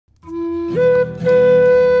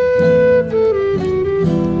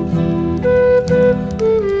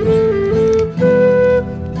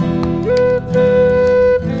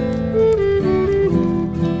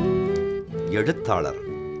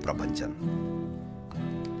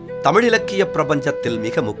தமிழ் இலக்கிய பிரபஞ்சத்தில்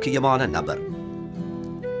மிக முக்கியமான நபர்.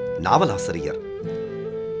 நாவலாசிரியர்,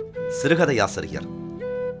 சிறுகதையாசிரியர்,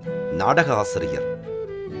 நாடக ஆசிரியர்,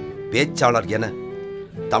 பேச்சாளர் என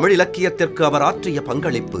தமிழ் இலக்கியத்திற்கு அவர் ஆற்றிய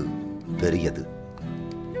பங்களிப்பு பெரியது.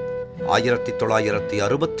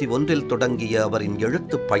 1961 தொடங்கிய அவரின்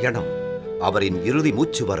எழுத்து பயணம் அவரின் இறுதி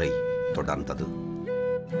மூச்சு வரை தொடர்ந்தது.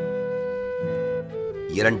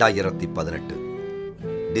 2018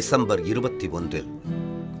 டிசம்பர் 21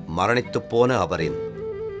 மரணித்துப் போன அவரின்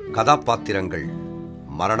கதாபாத்திரங்கள்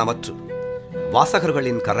மரணமற்று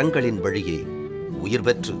வாசகர்களின் கரங்களின் வழியே உயிர்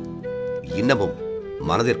பெற்று இன்னமும்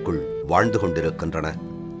மனதிற்குள் வாழ்ந்து கொண்டிருக்கின்றன.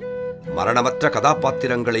 மரணமற்ற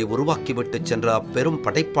கதாபாத்திரங்களை உருவாக்கிவிட்டு சென்ற அப்பெரும்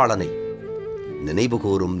படைப்பாளனை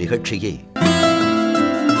நினைவுகூரும் நிகழ்ச்சியே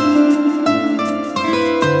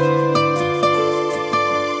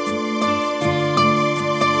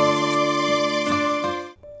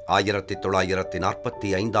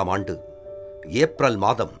 1945 ஏப்ரல்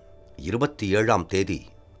மாதம் 27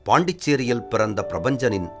 பாண்டிச்சேரியில் பிறந்த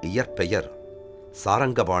பிரபஞ்சனின் இயற்பெயர்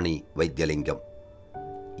சாரங்கபாணி வைத்தியலிங்கம்.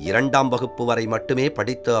 2ஆம் வகுப்பு வரை மட்டுமே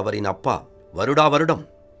படித்த அவரின் அப்பா வருடா வருடம்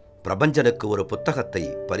பிரபஞ்சனுக்கு ஒரு புத்தகத்தை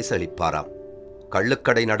பரிசளிப்பாராம்.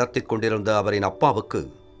 கள்ளுக்கடை நடத்தி கொண்டிருந்த அவரின் அப்பாவுக்கு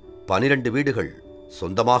 12 வீடுகள்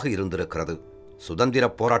சொந்தமாக இருந்திருக்கிறது.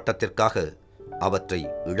 சுதந்திர போராட்டத்திற்காக அவற்றை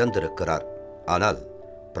இழந்திருக்கிறார். ஆனால்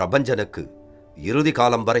பிரபஞ்சனுக்கு இறுதி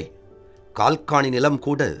காலம் வரை கால்காணி நிலம்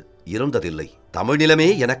கூட இருந்ததில்லை. தமிழ்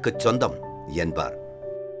நிலமே எனக்குச் சொந்தம் என்பார்.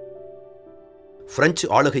 பிரெஞ்சு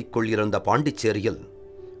ஆளுகைக்குள் இருந்த பாண்டிச்சேரியில்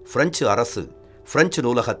பிரெஞ்சு அரசு பிரெஞ்சு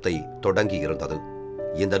நூலகத்தை தொடங்கியிருந்தது.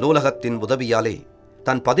 இந்த நூலகத்தின் உதவியாலே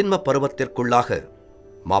தன் பதின்ம பருவத்திற்குள்ளாக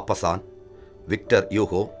Maupassant, Victor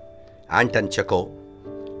UCO, Anton செக்கோ,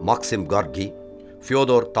 Maxim Gargi,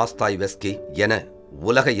 ஃபியோதோர் தாஸ்தாய்வெஸ்கி என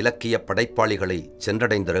உலக இலக்கிய படைப்பாளிகளை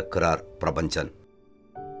சென்றடைந்திருக்கிறார் பிரபஞ்சன்.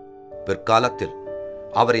 பிற்காலத்தில்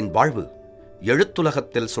அவரின் வாழ்வு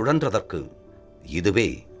எழுத்துலகத்தில் சுழன்றதற்கு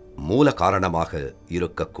இதுவே மூல காரணமாக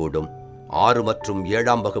இருக்கக்கூடும். 6 மற்றும்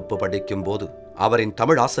 7ஆம் வகுப்பு படிக்கும்போது அவரின்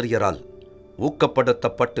தமிழ் ஆசிரியரால்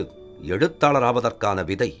ஊக்கப்படுத்தப்பட்டு எழுத்தாளராவதற்கான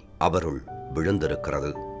விதை அவருள்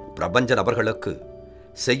விழுந்திருக்கிறது. பிரபஞ்சன் அவர்களுக்கு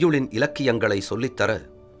செய்யுளின் இலக்கியங்களை சொல்லித்தர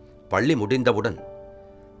பள்ளி முடிந்தவுடன்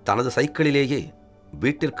தனது சைக்கிளிலேயே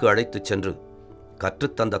வீட்டிற்கு அழைத்துச் சென்று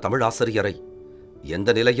கற்றுத்தந்த தமிழ் ஆசிரியரை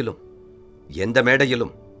எந்த நிலையிலும் எந்த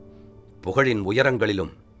மேடையிலும் புகழின்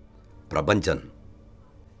உயரங்களிலும் பிரபஞ்சன்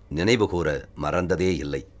நினைவுகூர மறந்ததே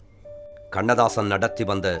இல்லை. கண்ணதாசன் நடத்தி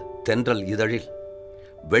வந்த தென்றல் இதழில்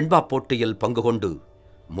வெண்பா போட்டியில் பங்கு கொண்டு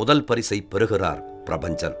முதல் பரிசை பெறுகிறார்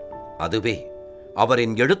பிரபஞ்சன். அதுவே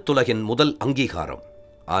அவரின் எழுத்துலகின் முதல் அங்கீகாரம்.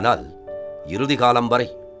 ஆனால் இறுதி காலம்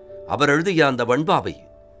வரை அவர் எழுதிய அந்த வெண்பாவை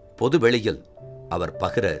பொது வெளியில் அவர்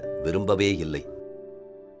பகிர விரும்பவே இல்லை.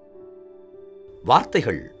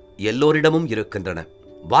 வார்த்தைகள் எல்லோரிடமும் இருக்கின்றன.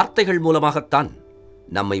 வார்த்தைகள் மூலமாகத்தான்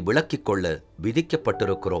நம்மை விளக்கிக் கொள்ள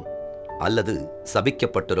விதிக்கப்பட்டிருக்கிறோம் அல்லது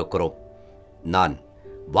சபிக்கப்பட்டிருக்கிறோம். நான்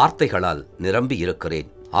வார்த்தைகளால் நிரம்பி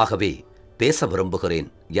இருக்கிறேன், ஆகவே பேச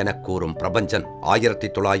விரும்புகிறேன் எனக் கூறும் பிரபஞ்சன்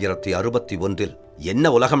 1961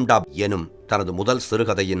 என்ன உலகம்டா எனும் தனது முதல்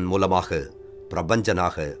சிறுகதையின் மூலமாக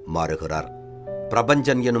பிரபஞ்சனாக மாறுகிறார்.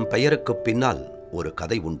 பிரபஞ்சன் எனும் பெயருக்குப் பின்னால் ஒரு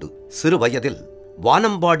கதை உண்டு. சிறு வயதில்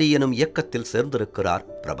வானம்பாடி எனும் இயக்கத்தில் சேர்ந்திருக்கிறார்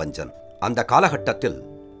பிரபஞ்சன். அந்த காலகட்டத்தில்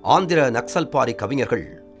ஆந்திர நக்சல்பாரி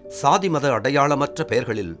கவிஞர்கள் சாதி மத அடையாளமற்ற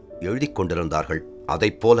பெயர்களில் எழுதிக் கொண்டிருந்தார்கள்.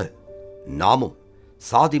 அதைப்போல நாமும்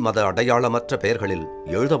சாதி மத அடையாளமற்ற பெயர்களில்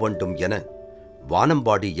எழுத வேண்டும் என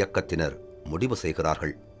வானம்பாடி இயக்கத்தினர் முடிவு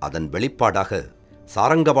செய்கிறார்கள். அதன் வெளிப்பாடாக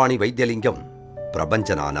சாரங்கபாணி வைத்தியலிங்கம்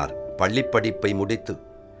பிரபஞ்சனானார். பள்ளிப்படிப்பை முடித்து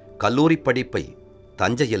கல்லூரி படிப்பை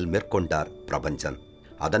தஞ்சையில் மேற்கொண்டார் பிரபஞ்சன்.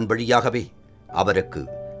 அதன் வழியாகவே அவருக்கு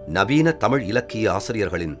நவீன தமிழ் இலக்கிய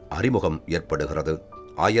ஆசிரியர்களின் அறிமுகம் ஏற்படுகிறது.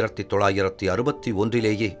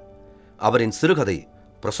 1961 அவரின் சிறுகதை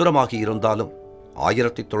பிரசுரமாகியிருந்தாலும்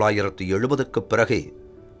 1970 பிறகே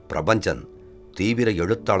பிரபஞ்சன் தீவிர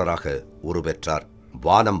எழுத்தாளராக உருவெற்றார்.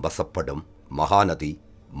 வானம் வசப்படும், மகாநதி,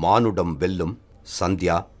 மானுடம் வெல்லும்,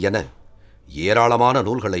 சந்தியா என ஏராளமான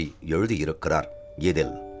நூல்களை எழுதியிருக்கிறார்.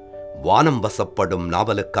 இதில் வானம் வசப்படும்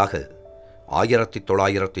நாவலுக்காக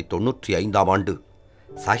 1995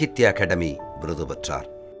 சாகித்ய அகாடமி விருது பெற்றார்.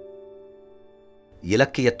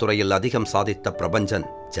 இலக்கியத்துறையில் அதிகம் சாதித்த பிரபஞ்சன்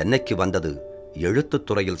சென்னைக்கு வந்தது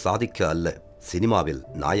எழுத்துத்துறையில் சாதிக்க அல்ல, சினிமாவில்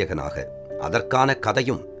நாயகனாக. அதற்கான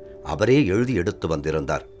கதையும் அவரே எழுதி எடுத்து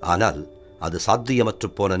வந்திருந்தார். ஆனால் அது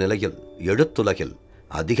சாத்தியமற்று போன நிலையில் எழுத்துலகில்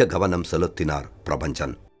அதிக கவனம் செலுத்தினார்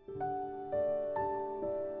பிரபஞ்சன்.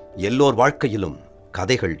 எல்லோர் வாழ்க்கையிலும்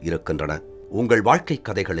கதைகள் இருக்கின்றன. உங்கள் வாழ்க்கை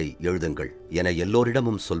கதைகளை எழுதுங்கள் என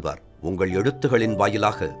எல்லோரிடமும் சொல்வார். உங்கள் எழுத்துகளின்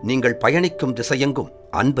வாயிலாக நீங்கள் பயணிக்கும் திசையெங்கும்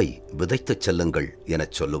அன்பை விதைத்துச் செல்லுங்கள்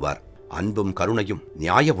எனச் சொல்லுவார். அன்பும் கருணையும்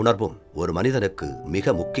நியாய உணர்வும் ஒரு மனிதனுக்கு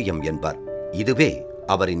மிக முக்கியம் என்பார். இதுவே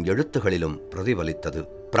அவரின் எழுத்துகளிலும் பிரதிபலித்தது.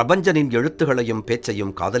 பிரபஞ்சனின் எழுத்துகளையும்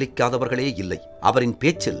பேச்சையும் காதலிக்காதவர்களே இல்லை. அவரின்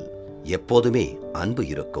பேச்சில் எப்போதுமே அன்பு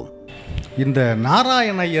இருக்கும். இந்த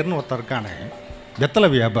நாராயணையர்னு ஒருத்தருக்கான வெத்தலை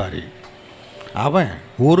வியாபாரி, அவன்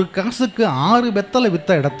ஒரு காசுக்கு 6 வெத்தலை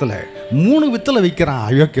விற்ற இடத்துல 3 வெத்தலை விற்கிறான்.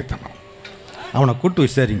 அயோக்கியத்தனம். அவனை கூட்டு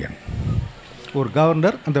விசாரிங்க. ஒரு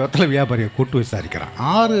கவர்னர் அந்த வெத்தலை வியாபாரியை கூட்டு விசாரிக்கிறான்.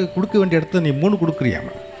 6 கொடுக்க வேண்டிய இடத்துல நீ 3 கொடுக்குறியாம?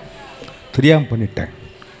 தெரியாமல் பண்ணிட்டேன்,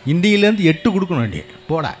 இந்தியிலேருந்து 8 கொடுக்கணும் நீ,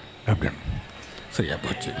 போட அப்படின்னு. சரியா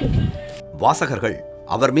போச்சு. வாசகர்கள்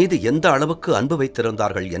அவர் மீது எந்த அளவுக்கு அன்பு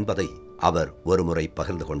வைத்திருந்தார்கள் என்பதை அவர் ஒருமுறை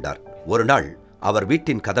பகிர்ந்து கொண்டார். ஒரு நாள் அவர்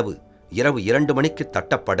வீட்டின் கதவு இரவு 2 மணிக்கு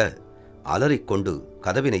தட்டப்பட அலறிக்கொண்டு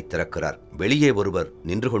கதவினை திறக்கிறார். வெளியே ஒருவர்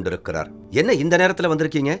நின்று கொண்டிருக்கிறார். என்ன இந்த நேரத்தில்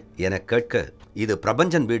வந்திருக்கீங்க என கேட்க, இது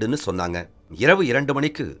பிரபஞ்சன் வீடுன்னு சொன்னாங்க. இரவு 2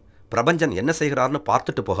 மணிக்கு பிரபஞ்சன் என்ன செய்கிறார்னு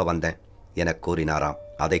பார்த்துட்டு போக வந்தேன் என கூறினாராம்.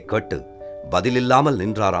 அதை கேட்டு பதிலில்லாமல்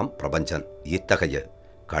நின்றாராம் பிரபஞ்சன். இத்தகைய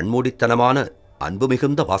கண்மூடித்தனமான அன்பு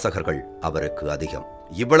மிகுந்த வாசகர்கள் அவருக்கு அதிகம்.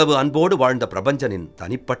 இவ்வளவு அன்போடு வாழ்ந்த பிரபஞ்சனின்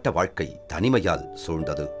தனிப்பட்ட வாழ்க்கை தனிமையால்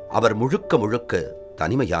சூழ்ந்தது. அவர் முழுக்க முழுக்க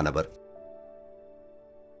தனிமையானவர்.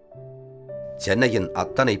 சென்னையின்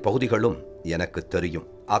அத்தனை பகுதிகளும் எனக்கு தெரியும்,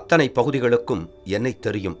 அத்தனை பகுதிகளுக்கும் என்னை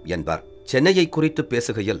தெரியும் என்பார். சென்னையை குறித்து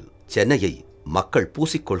பேசுகையில் சென்னையை மக்கள்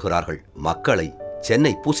பூசிக்கொள்கிறார்கள், மக்களை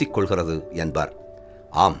சென்னை பூசிக்கொள்கிறது என்பார்.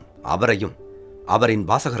 ஆம், அவரையும் அவரின்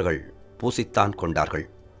வாசகர்கள் பூசித்தான் கொண்டார்கள்.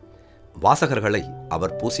 வாசகர்களை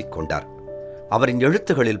அவர் பூசிக்கொண்டார். அவரின்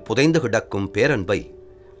எழுத்துகளில் புதைந்து கிடக்கும் பேரன்பை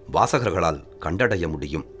வாசகர்களால் கண்டடைய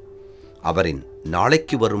முடியும். அவரின்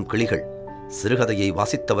நாளைக்கு வரும் கிளிகள் சிறுகதையை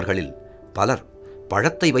வாசித்தவர்களில் பலர்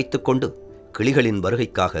பழத்தை வைத்துக்கொண்டு கிளிகளின்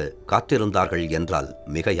வருகைக்காக காத்திருந்தார்கள் என்றால்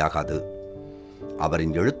மிகையாகாது.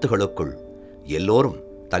 அவரின் எழுத்துகளுக்குள் எல்லோரும்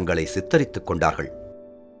தங்களை சித்தரித்துக் கொண்டார்கள்.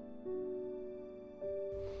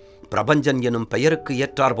 பிரபஞ்சன் எனும் பெயருக்கு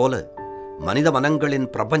ஏற்றார் போல மனித மனங்களின்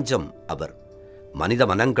பிரபஞ்சம் அவர். மனித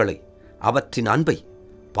மனங்களை, அவற்றின் அன்பை,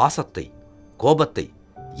 பாசத்தை, கோபத்தை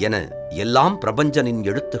என எல்லாம் பிரபஞ்சனின்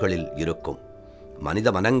எழுத்துகளில் இருக்கும். மனித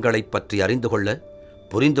மனங்களைப் பற்றி அறிந்து கொள்ள,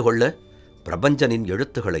 புரிந்து கொள்ள பிரபஞ்சனின்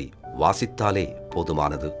எழுத்துக்களை வாசித்தாலே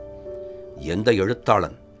போதுமானது. எந்த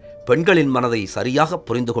எழுத்தாளன் பெண்களின் மனதை சரியாக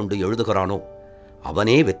புரிந்து கொண்டு எழுதுகிறானோ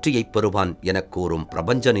அவனே வெற்றியைப் பெறுவான் எனக் கூறும்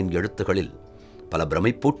பிரபஞ்சனின் எழுத்துகளில் பல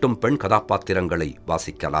பிரமிப்பூட்டும் பெண் கதாபாத்திரங்களை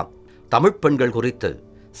வாசிக்கலாம். தமிழ் பெண்கள் குறித்து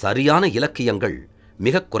சரியான இலக்கியங்கள்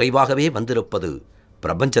மிக குறைவாகவே வந்திருப்பது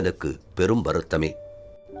பிரபஞ்சனுக்கு பெரும் வருத்தமே.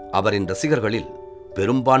 அவரின் ரசிகர்களில்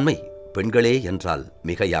பெரும்பான்மை பெண்களே என்றால்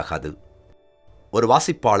மிகையாகாது. ஒரு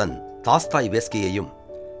வாசிப்பாளன் தாஸ்தாய்வேஸ்கியையும்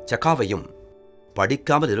செக்காவையும்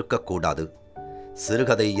படிக்காமல் இருக்கக்கூடாது.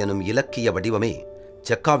 சிறுகதை எனும் இலக்கிய வடிவமே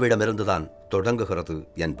செக்காவிடமிருந்துதான் தொடங்குகிறது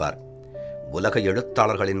என்பார். உலக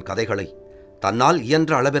எழுத்தாளர்களின் கதைகளை தன்னால்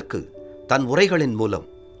இயன்ற அளவிற்கு தன் உரைகளின் மூலம்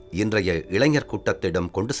இன்றைய இளைஞர் கூட்டத்திடம்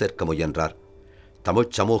கொண்டு சேர்க்க முயன்றார்.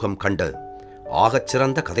 தமிழ்ச் சமூகம் கண்ட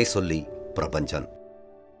ஆகச்சிறந்த கதை சொல்லி பிரபஞ்சன்.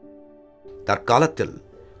 தற்காலத்தில்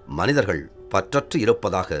மனிதர்கள் பற்றற்று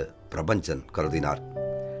இருப்பதாக பிரபஞ்சன் கருதினார்.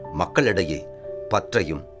 மக்களிடையே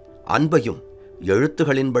பற்றையும் அன்பையும்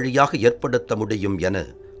எழுத்துகளின் வழியாக ஏற்படுத்த முடியும் என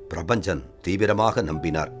பிரபஞ்சன் தீவிரமாக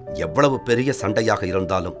நம்பினார். எவ்வளவு பெரிய சண்டையாக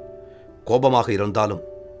இருந்தாலும், கோபமாக இருந்தாலும்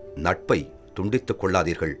நட்பை துண்டித்துக்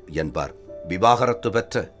கொள்ளாதீர்கள் என்பார். விவாகரத்து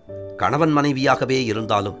பெற்ற கணவன் மனைவியாகவே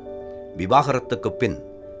இருந்தாலும் விவாகரத்துக்குப் பின்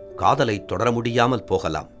காதலை தொடர முடியாமல்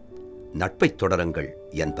போகலாம், நட்பை தொடருங்கள்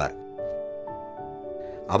என்பார்.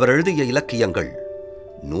 அவர் எழுதிய இலக்கியங்கள்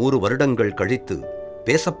 100 வருடங்கள் கழித்து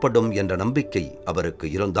பேசப்படும் என்ற நம்பிக்கை அவருக்கு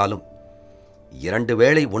இருந்தாலும் 2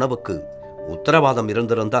 வேளை உணவுக்கு உத்தரவாதம்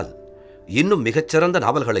இருந்திருந்தால் இன்னும் மிகச்சிறந்த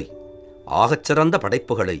நாவல்களை, ஆகச்சிறந்த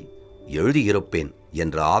படைப்புகளை எழுதியிருப்பேன்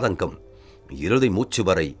என்ற ஆதங்கம் இறுதி மூச்சு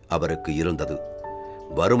வரை அவருக்கு இருந்தது.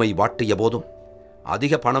 வறுமை வாட்டிய போதும்,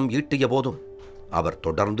 அதிக பணம் ஈட்டிய போதும் அவர்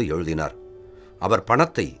தொடர்ந்து எழுதினார். அவர்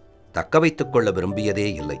பணத்தை தக்க வைத்துக் கொள்ள விரும்பியதே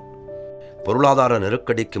இல்லை. பொருளாதார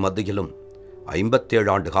நெருக்கடிக்கு மத்தியிலும் 57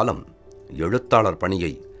 ஆண்டு காலம் எழுத்தாளர்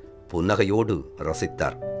பணியை புன்னகையோடு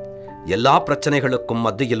ரசித்தார். எல்லா பிரச்சனைகளுக்கும்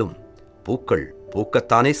மத்தியிலும் பூக்கள்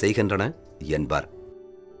பூக்கத்தானே செய்கின்றன என்பார்.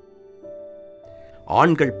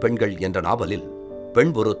 ஆண்கள் பெண்கள் என்ற நாவலில்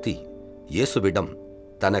பெண் ஒருத்தி இயேசுவிடம்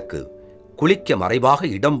தனக்கு குளிக்க மறைவாக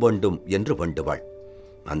இடம் வேண்டும் என்று வேண்டுவாள்.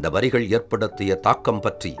 அந்த வரிகள் ஏற்படுத்திய தாக்கம்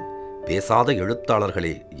பற்றி பேசாத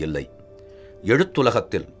எழுத்தாளர்களே இல்லை.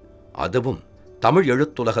 எழுத்துலகத்தில், அதுவும் தமிழ்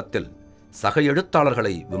எழுத்துலகத்தில் சக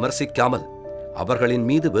எழுத்தாளர்களை விமர்சிக்காமல், அவர்களின்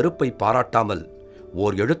மீது வெறுப்பை பாராட்டாமல்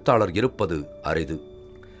ஓர் எழுத்தாளர் இருப்பது அரிது.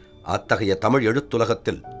 அத்தகைய தமிழ்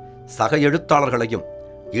எழுத்துலகத்தில் சக எழுத்தாளர்களையும்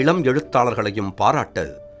இளம் எழுத்தாளர்களையும் பாராட்ட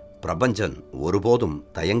பிரபஞ்சன் ஒருபோதும்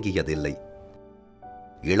தயங்கியதில்லை.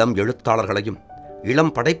 இளம் எழுத்தாளர்களையும்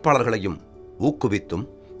இளம் படைப்பாளர்களையும் ஊக்குவித்தும்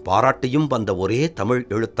பாராட்டியும் வந்த ஒரே தமிழ்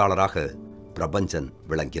எழுத்தாளராக பிரபஞ்சன்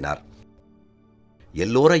விளங்கினார்.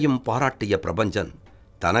 எல்லோரையும் பாராட்டிய பிரபஞ்சன்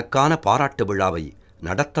தனக்கான பாராட்டு விழாவை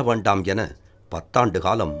நடத்த வேண்டாம் என 10 ஆண்டு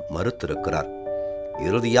காலம் மறுத்திருக்கிறார்.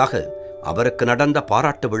 இறுதியாக அவருக்கு நடந்த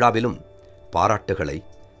பாராட்டு விழாவிலும் பாராட்டுகளை,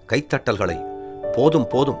 கைத்தட்டல்களை போதும்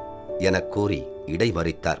போதும் என கூறி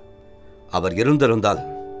இடைமறித்தார். அவர் இருந்திருந்தால்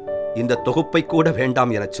இந்த தொகுப்பை கூட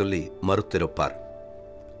வேண்டாம் எனச் சொல்லி மறுத்திருப்பார்.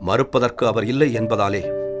 மறுப்பதற்கு அவர் இல்லை என்பதாலே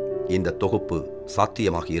இந்த தொகுப்பு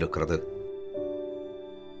சாத்தியமாகி இருக்கிறது.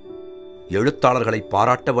 எழுத்தாளர்களை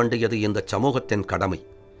பாராட்ட வேண்டியது இந்த சமூகத்தின் கடமை.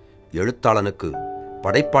 எழுத்தாளனுக்கு,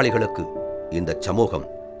 படைப்பாளிகளுக்கு இந்த சமூகம்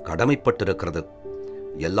கடமைப்பட்டிருக்கிறது.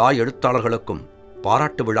 எல்லா எழுத்தாளர்களுக்கும்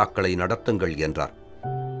பாராட்டு விழாக்களை நடத்துங்கள் என்றார்.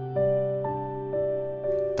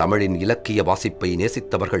 தமிழின் இலக்கிய வாசிப்பை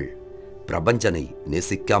நேசித்தவர்கள் பிரபஞ்சனை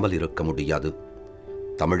நேசிக்காமல் இருக்க முடியாது.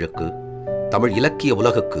 தமிழுக்கு, தமிழ் இலக்கிய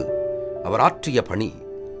உலகுக்கு அவர் ஆற்றிய பணி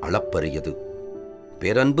அளப்பரியது.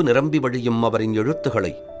 பேரன்பு நிரம்பி வழியும் அவரின்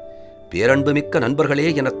எழுத்துக்களை, பேரன்புமிக்க நண்பர்களே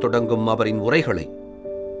எனத் தொடங்கும் அவரின் உரைகளை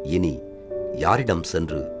இனி யாரிடம்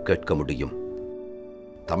சென்று கேட்க முடியும்?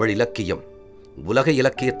 தமிழ் இலக்கியம் உலக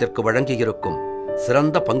இலக்கியத்திற்கு வழங்கியிருக்கும்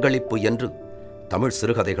சிறந்த பங்களிப்பு என்று தமிழ்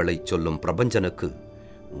சிறுகதைகளை சொல்லும் பிரபஞ்சனுக்கு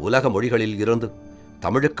உலக மொழிகளில் இருந்து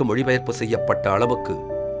தமிழுக்கு மொழிபெயர்ப்பு செய்யப்பட்ட அளவுக்கு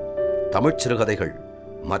தமிழ்ச் சிறுகதைகள்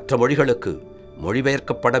மற்ற மொழிகளுக்கு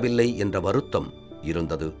மொழிபெயர்க்கப்படவில்லை என்ற வருத்தம்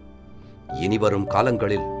இருந்தது. இனிவரும்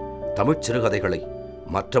காலங்களில் தமிழ்ச் சிறுகதைகளை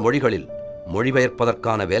மற்ற மொழிகளில்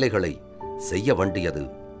மொழிபெயர்ப்பதற்கான வேலைகளை செய்ய வேண்டியது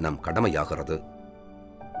நம் கடமையாகிறது.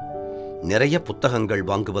 நிறைய புத்தகங்கள்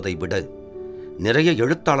வாங்குவதை விட நிறைய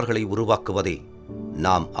எழுத்தாளர்களை உருவாக்குவதே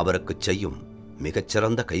நாம் அவருக்கு செய்யும்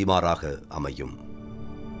மிகச்சிறந்த கைமாறாக அமையும்.